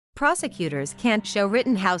Prosecutors can't show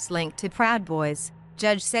Rittenhouse linked to Proud Boys.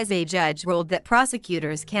 Judge says a judge ruled that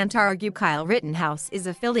prosecutors can't argue Kyle Rittenhouse is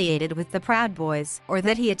affiliated with the Proud Boys or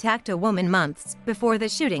that he attacked a woman months before the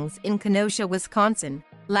shootings in Kenosha, Wisconsin.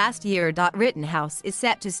 Last year. Rittenhouse is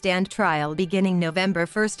set to stand trial beginning November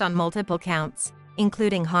 1st on multiple counts,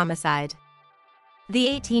 including homicide. The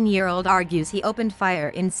 18-year-old argues he opened fire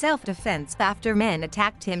in self-defense after men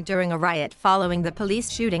attacked him during a riot following the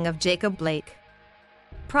police shooting of Jacob Blake.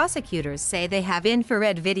 Prosecutors say they have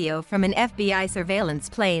infrared video from an FBI surveillance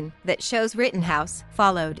plane that shows Rittenhouse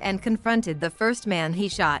followed and confronted the first man he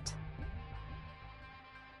shot.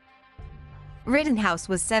 Rittenhouse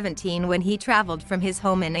was 17 when he traveled from his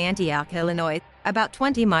home in Antioch, Illinois, about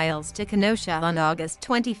 20 miles to Kenosha on August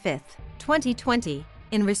 25, 2020,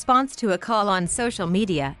 in response to a call on social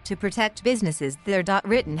media to protect businesses there.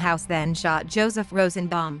 Rittenhouse then shot Joseph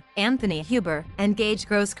Rosenbaum, Anthony Huber, and Gage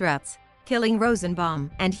Grosskreutz, killing Rosenbaum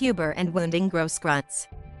and Huber and wounding Grosskreutz.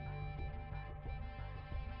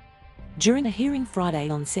 During a hearing Friday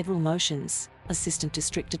on several motions, Assistant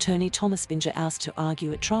District Attorney Thomas Binger asked to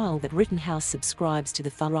argue at trial that Rittenhouse subscribes to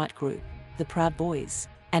the far-right group, the Proud Boys,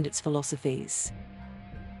 and its philosophies.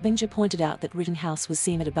 Binger pointed out that Rittenhouse was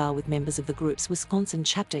seen at a bar with members of the group's Wisconsin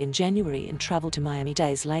chapter in January and traveled to Miami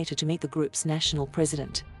days later to meet the group's national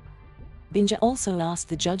president. Binger also asked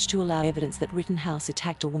the judge to allow evidence that Rittenhouse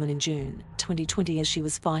attacked a woman in June 2020 as she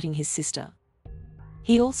was fighting his sister.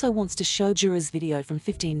 He also wants to show jurors video from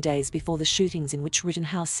 15 days before the shootings in which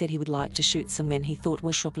Rittenhouse said he would like to shoot some men he thought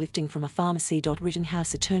were shoplifting from a pharmacy.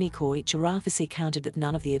 Rittenhouse attorney Corey Chirafisi countered that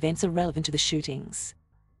none of the events are relevant to the shootings.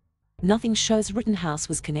 Nothing shows Rittenhouse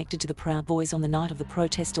was connected to the Proud Boys on the night of the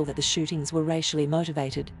protest or that the shootings were racially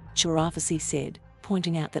motivated, Chirafisi said,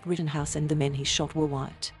 pointing out that Rittenhouse and the men he shot were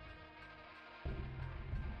white.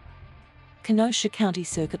 Kenosha County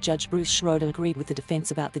Circuit Judge Bruce Schroeder agreed with the defense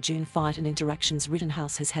about the June fight and interactions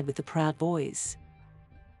Rittenhouse has had with the Proud Boys.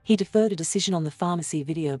 He deferred a decision on the pharmacy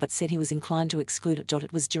video but said he was inclined to exclude it.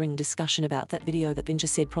 It was during discussion about that video that Binger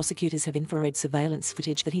said prosecutors have infrared surveillance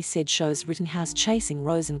footage that he said shows Rittenhouse chasing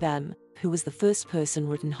Rosenbaum, who was the first person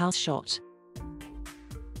Rittenhouse shot.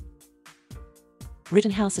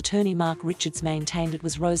 Rittenhouse attorney Mark Richards maintained it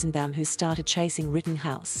was Rosenbaum who started chasing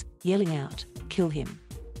Rittenhouse, yelling out, "Kill him."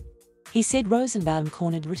 He said Rosenbaum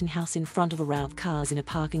cornered Rittenhouse in front of a row of cars in a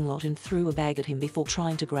parking lot and threw a bag at him before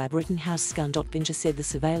trying to grab Rittenhouse's gun. Binger said the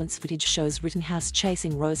surveillance footage shows Rittenhouse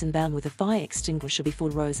chasing Rosenbaum with a fire extinguisher before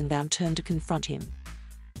Rosenbaum turned to confront him.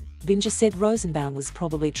 Binger said Rosenbaum was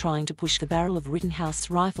probably trying to push the barrel of Rittenhouse's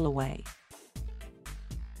rifle away.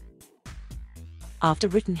 After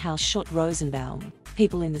Rittenhouse shot Rosenbaum,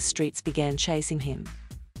 people in the streets began chasing him.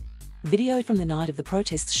 Video from the night of the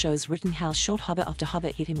protests shows Rittenhouse shot Huber after Huber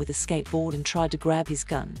hit him with a skateboard and tried to grab his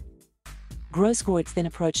gun. Grosskreutz then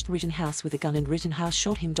approached Rittenhouse with a gun and Rittenhouse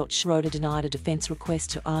shot him. Schroeder denied a defense request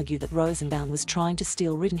to argue that Rosenbaum was trying to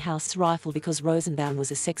steal Rittenhouse's rifle because Rosenbaum was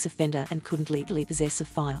a sex offender and couldn't legally possess a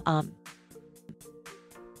firearm.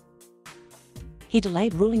 He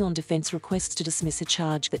delayed ruling on defense requests to dismiss a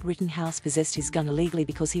charge that Rittenhouse possessed his gun illegally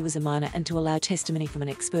because he was a minor and to allow testimony from an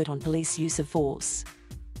expert on police use of force.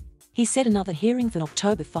 He said another hearing for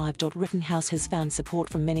October 5. Rittenhouse has found support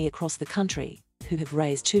from many across the country, who have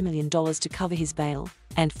raised $2 million to cover his bail,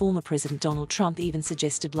 and former President Donald Trump even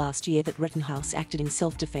suggested last year that Rittenhouse acted in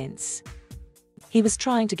self-defense. He was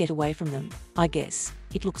trying to get away from them, I guess,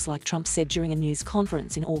 it looks like Trump said during a news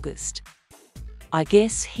conference in August. I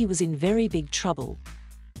guess he was in very big trouble.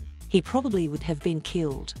 He probably would have been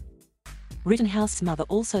killed. Rittenhouse's mother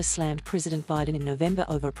also slammed President Biden in November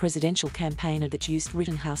over a presidential campaigner that used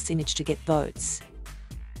Rittenhouse's image to get votes.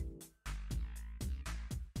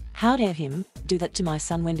 "How dare him do that to my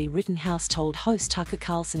son," Wendy Rittenhouse told host Tucker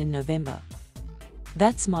Carlson in November.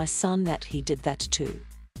 "That's my son that he did that to.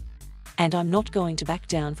 And I'm not going to back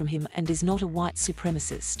down from him, and is not a white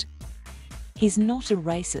supremacist. He's not a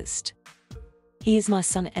racist. He is my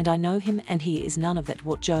son and I know him and he is none of that,"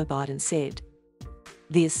 what Joe Biden said.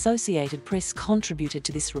 The Associated Press contributed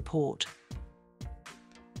to this report.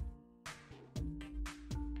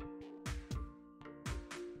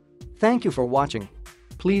 Thank you for watching.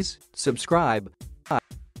 Please subscribe